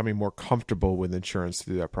 becoming more comfortable with insurance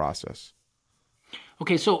through that process?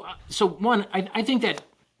 Okay, so one, I think that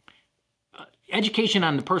education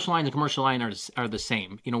on the personal line and commercial line are the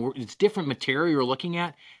same. It's different material you're looking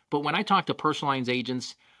at. But when I talk to personal lines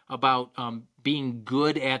agents about being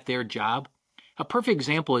good at their job, a perfect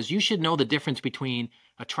example is you should know the difference between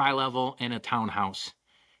a tri-level and a townhouse.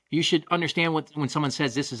 You should understand when someone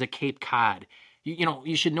says this is a Cape Cod.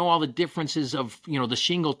 You should know all the differences of the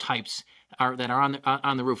shingle types that are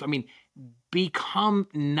on the roof. I mean, become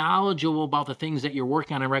knowledgeable about the things that you're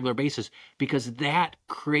working on a regular basis, because that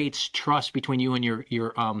creates trust between you and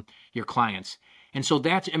your clients. And so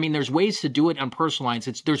there's ways to do it on personal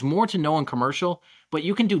lines. There's more to know in commercial, but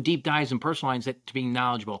you can do deep dives in personal lines to being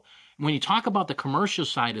knowledgeable. When you talk about the commercial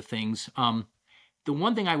side of things, the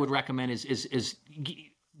one thing I would recommend is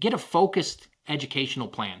get a focused educational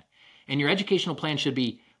plan. And your educational plan should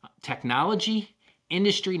be technology,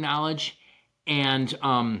 industry knowledge, and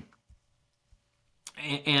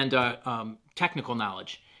technical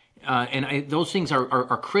knowledge. Those things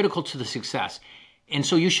are critical to the success. And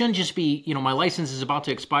so you shouldn't just be, my license is about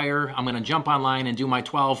to expire, I'm going to jump online and do my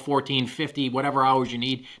 12, 14, 50, whatever hours you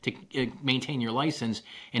need to maintain your license,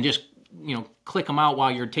 and just, click them out while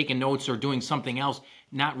you're taking notes or doing something else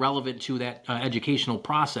not relevant to that educational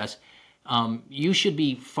process. You should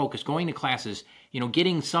be focused, going to classes,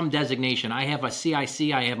 getting some designation. I have a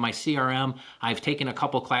CIC, I have my CRM, I've taken a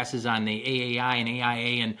couple classes on the AAI and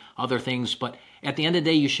AIA and other things, but at the end of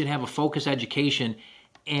the day, you should have a focused education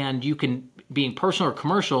and you can, being personal or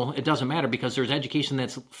commercial, it doesn't matter because there's education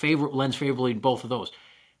that's lends favorably to both of those.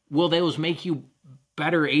 Will those make you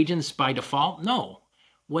better agents by default? No.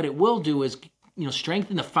 What it will do is,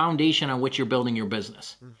 strengthen the foundation on which you're building your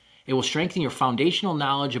business. It will strengthen your foundational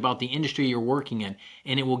knowledge about the industry you're working in,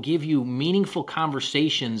 and it will give you meaningful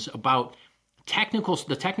conversations about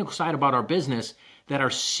the technical side about our business that are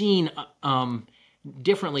seen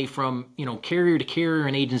differently from carrier to carrier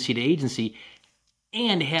and agency to agency,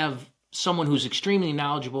 and have someone who's extremely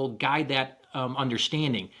knowledgeable guide that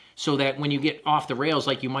understanding, so that when you get off the rails,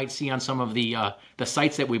 like you might see on some of the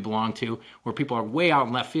sites that we belong to, where people are way out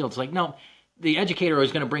in left field, it's like, no, the educator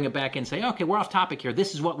is going to bring it back and say, okay, we're off topic here.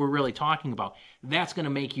 This is what we're really talking about. That's going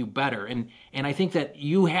to make you better. And I think that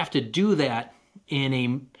you have to do that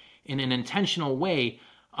in an intentional way,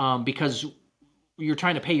 because you're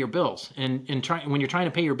trying to pay your bills. And when you're trying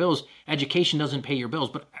to pay your bills, education doesn't pay your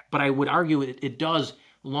bills. But I would argue it does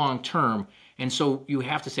long term. And so you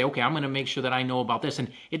have to say, okay, I'm going to make sure that I know about this.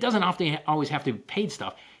 And it doesn't often always have to be paid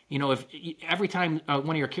stuff. If every time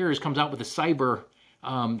one of your carriers comes out with a cyber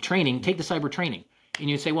training, take the cyber training. And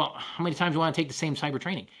you say, well, how many times do you want to take the same cyber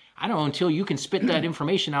training? I don't know, until you can spit that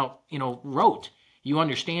information out, rote. You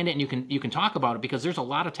understand it and you can talk about it, because there's a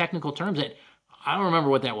lot of technical terms that I don't remember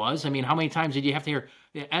what that was. I mean, how many times did you have to hear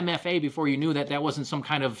the MFA before you knew that wasn't some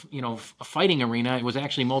kind of, a fighting arena? It was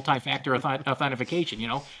actually multi-factor authentication,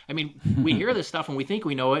 I mean, we hear this stuff and we think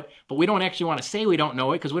we know it, but we don't actually want to say we don't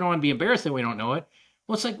know it because we don't want to be embarrassed that we don't know it.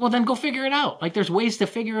 Well, it's like, well, then go figure it out. Like, there's ways to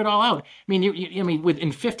figure it all out. I mean,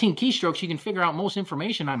 in 15 keystrokes, you can figure out most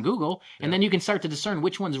information on Google, and then you can start to discern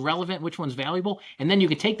which one's relevant, which one's valuable, and then you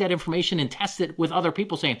can take that information and test it with other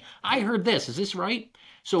people saying, I heard this. Is this right?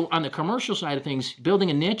 So on the commercial side of things, building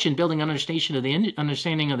a niche and building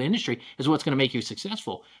understanding of the industry is what's going to make you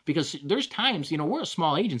successful. Because there's times, we're a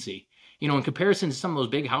small agency. In comparison to some of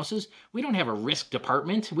those big houses, we don't have a risk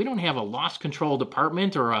department. We don't have a loss control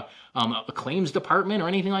department or a claims department or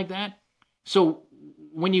anything like that. So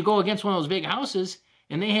when you go against one of those big houses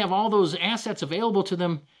and they have all those assets available to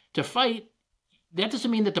them to fight, that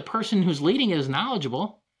doesn't mean that the person who's leading it is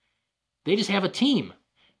knowledgeable. They just have a team.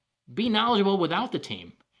 Be knowledgeable without the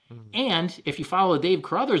team. And if you follow Dave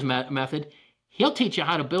Carruthers' method, he'll teach you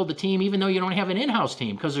how to build a team even though you don't have an in-house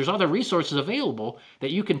team, because there's other resources available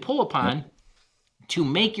that you can pull upon to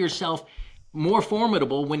make yourself more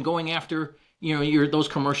formidable when going after, those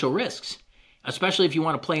commercial risks, especially if you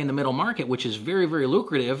want to play in the middle market, which is very, very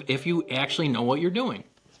lucrative if you actually know what you're doing.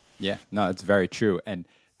 Yeah, no, it's very true. And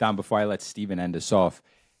Don, before I let Steven end us off,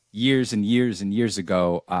 years and years and years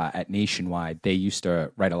ago at Nationwide, they used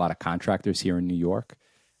to write a lot of contractors here in New York.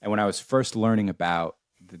 And when I was first learning about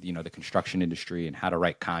the construction industry and how to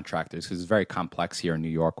write contractors, because it's very complex here in New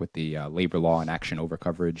York with the labor law and action over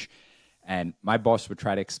coverage. And my boss would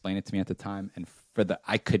try to explain it to me at the time, and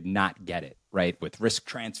I could not get it, right? With risk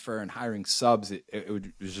transfer and hiring subs,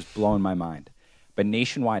 it was just blowing my mind. But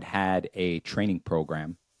Nationwide had a training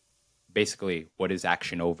program, basically what is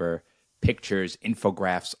action over, pictures,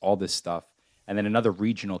 infographics, all this stuff. And then another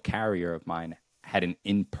regional carrier of mine had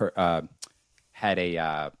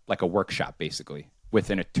a workshop basically with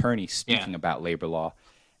an attorney speaking about labor law.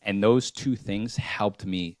 And those two things helped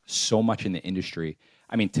me so much in the industry.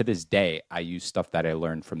 I mean, to this day, I use stuff that I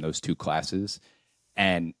learned from those two classes.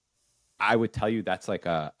 And I would tell you that's like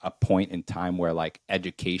a point in time where like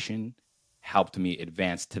education helped me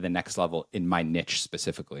advance to the next level in my niche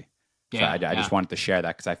specifically. Yeah, so I just wanted to share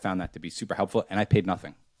that because I found that to be super helpful, and I paid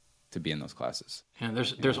nothing to be in those classes. And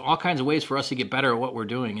there's all kinds of ways for us to get better at what we're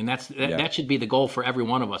doing, and that should be the goal for every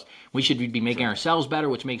one of us. We should be making ourselves better,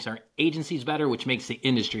 which makes our agencies better, which makes the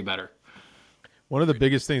industry better. One of the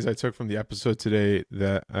biggest things I took from the episode today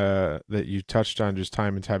that you touched on just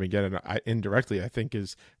time and time again, and indirectly I think,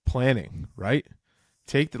 is planning. Right?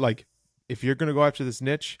 If you're going to go after this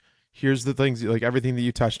niche, here's the things, like everything that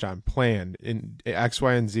you touched on, plan in X,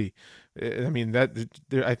 Y, and Z. I mean,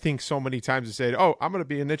 I think so many times they say, oh, I'm going to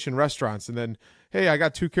be a niche in restaurants. And then, hey, I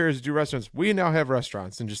got two carriers to do restaurants. We now have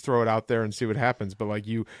restaurants, and just throw it out there and see what happens. But like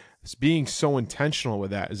being so intentional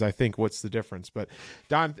with that is, I think, what's the difference. But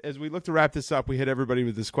Don, as we look to wrap this up, we hit everybody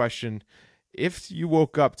with this question. If you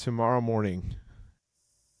woke up tomorrow morning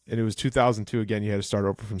and it was 2002 again, you had to start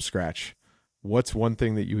over from scratch, what's one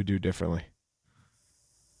thing that you would do differently?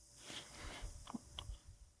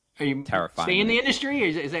 Are you terrifying? Stay in the industry?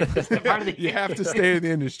 Or is that part of the? You have to stay in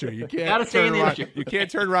the industry. You can't. Gotta stay in the industry. You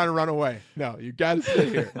can't turn around and run away. No, you got to stay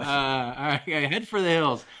here. All right, head for the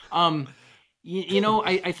hills. I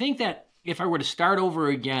think that if I were to start over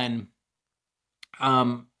again,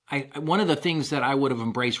 one of the things that I would have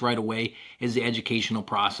embraced right away is the educational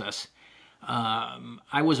process.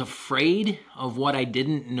 I was afraid of what I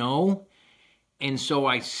didn't know. And so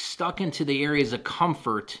I stuck into the areas of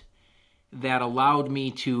comfort that allowed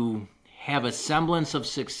me to have a semblance of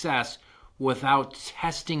success without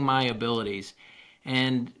testing my abilities.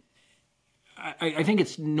 And I think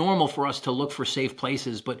it's normal for us to look for safe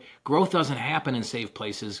places, but growth doesn't happen in safe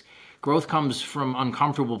places. Growth comes from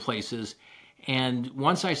uncomfortable places. And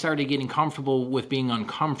once I started getting comfortable with being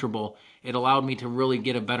uncomfortable, it allowed me to really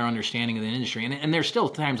get a better understanding of the industry. And there's still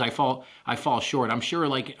times I fall short. I'm sure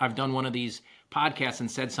like I've done one of these podcasts and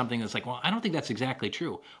said something that's like, well, I don't think that's exactly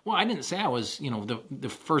true. Well, I didn't say I was, the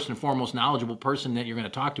first and foremost knowledgeable person that you're going to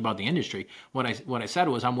talk to about the industry. What I said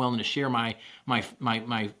was I'm willing to share my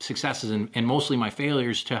successes and mostly my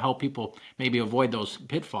failures to help people maybe avoid those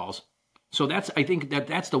pitfalls. So I think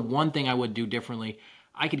that's the one thing I would do differently.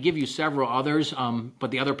 I could give you several others,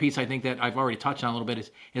 but the other piece I think that I've already touched on a little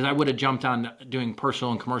bit is I would have jumped on doing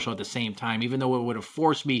personal and commercial at the same time. Even though it would have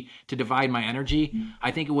forced me to divide my energy,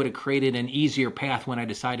 I think it would have created an easier path when I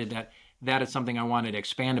decided that is something I wanted to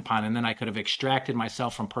expand upon, and then I could have extracted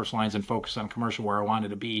myself from personal lines and focused on commercial where I wanted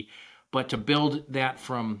to be. But to build that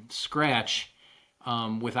from scratch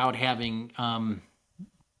without having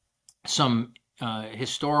some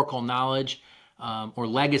historical knowledge or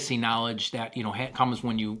legacy knowledge that comes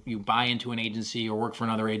when you buy into an agency or work for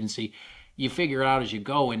another agency, you figure it out as you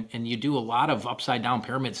go, and you do a lot of upside down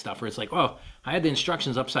pyramid stuff where it's like, oh, I had the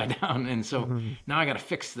instructions upside down, and so now I got to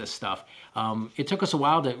fix this stuff. It took us a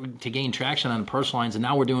while to gain traction on the personal lines, and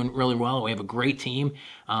now we're doing really well. We have a great team,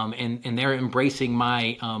 and they're embracing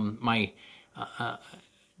my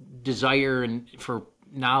desire and for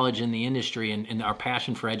knowledge in the industry and our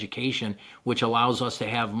passion for education, which allows us to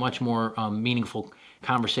have much more meaningful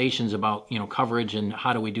conversations about coverage and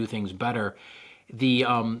how do we do things better. The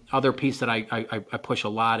other piece that I push a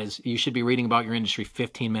lot is you should be reading about your industry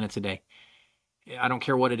 15 minutes a day. I don't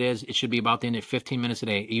care what it is. It should be about the end of 15 minutes a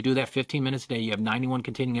day. You do that 15 minutes a day, you have 91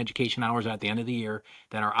 continuing education hours at the end of the year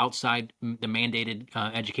that are outside the mandated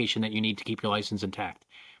education that you need to keep your license intact.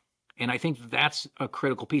 And I think that's a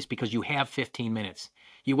critical piece because you have 15 minutes.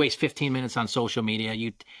 You waste 15 minutes on social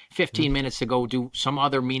media. 15 minutes to go do some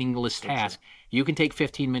other meaningless task. You can take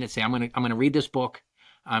 15 minutes. Say, I'm gonna read this book.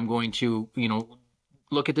 I'm going to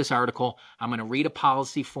look at this article. I'm going to read a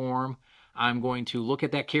policy form. I'm going to look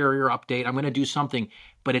at that carrier update. I'm going to do something.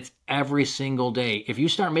 But it's every single day. If you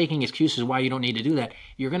start making excuses why you don't need to do that,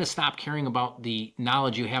 you're going to stop caring about the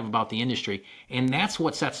knowledge you have about the industry, and that's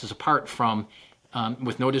what sets us apart from.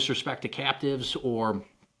 With no disrespect to captives or,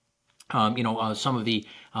 some of the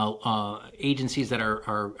agencies that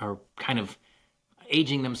are kind of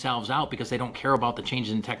aging themselves out because they don't care about the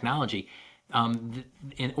changes in technology,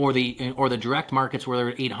 or the direct markets where they're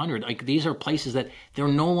at 800. Like these are places that they're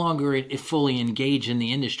no longer fully engaged in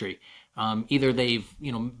the industry. Either they've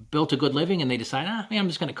built a good living and they decide, I'm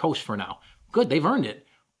just going to coast for now. Good, they've earned it,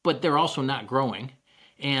 but they're also not growing.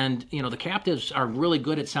 And, the captives are really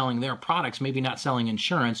good at selling their products, maybe not selling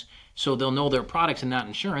insurance. So they'll know their products and not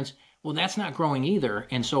insurance. Well, that's not growing either.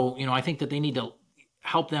 And so, I think that they need to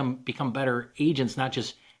help them become better agents, not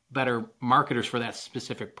just better marketers for that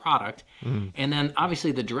specific product. And then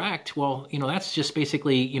obviously the direct, well, that's just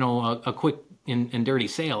basically, a quick and dirty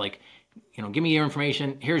sale. Like, give me your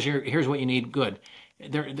information. Here's what you need. Good.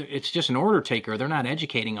 It's just an order taker. They're not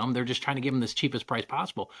educating them. They're just trying to give them this cheapest price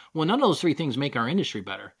possible. Well, none of those three things make our industry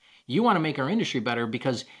better. You want to make our industry better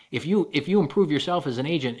because if you improve yourself as an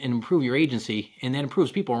agent and improve your agency, and that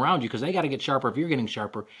improves people around you because they got to get sharper if you're getting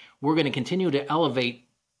sharper, we're going to continue to elevate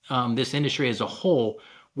this industry as a whole,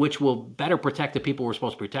 which will better protect the people we're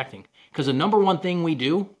supposed to be protecting. Because the number one thing we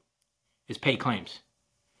do is pay claims.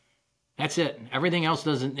 That's it. Everything else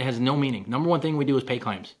has no meaning. Number one thing we do is pay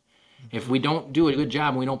claims. If we don't do a good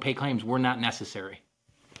job and we don't pay claims, we're not necessary.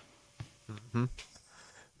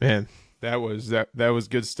 Man, that was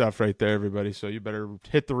good stuff right there, everybody. So you better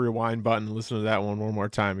hit the rewind button and listen to that one more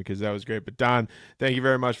time because that was great. But Don, thank you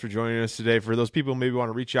very much for joining us today. For those people who maybe want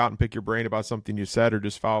to reach out and pick your brain about something you said or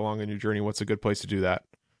just follow along on your journey, what's a good place to do that?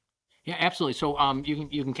 Yeah, absolutely. So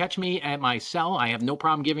you can catch me at my cell. I have no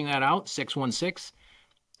problem giving that out,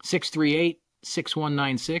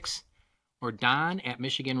 616-638-6196. Or Don at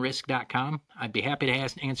MichiganRisk.com. I'd be happy to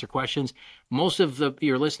answer questions. Most of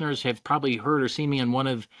your listeners have probably heard or seen me on one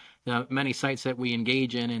of the many sites that we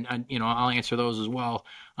engage in, and I'll answer those as well.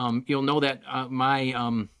 You'll know that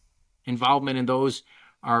my involvement in those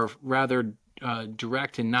are rather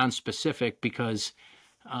direct and non-specific because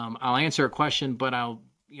I'll answer a question, but I'll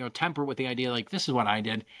temper with the idea like this is what I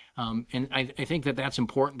did, and I think that that's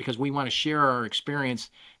important because we want to share our experience,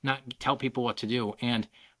 not tell people what to do. And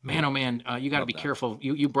Man, oh man, you got to be careful.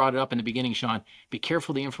 You brought it up in the beginning, Sean. Be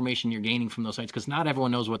careful the information you're gaining from those sites, because not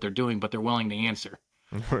everyone knows what they're doing, but they're willing to answer.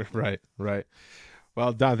 Right.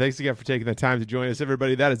 Well, Don, thanks again for taking the time to join us.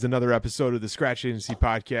 Everybody, that is another episode of the Scratch Agency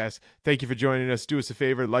Podcast. Thank you for joining us. Do us a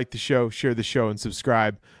favor, like the show, share the show, and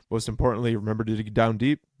subscribe. Most importantly, remember to dig down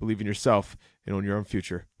deep, believe in yourself, and own your own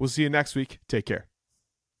future. We'll see you next week. Take care.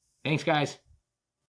 Thanks, guys.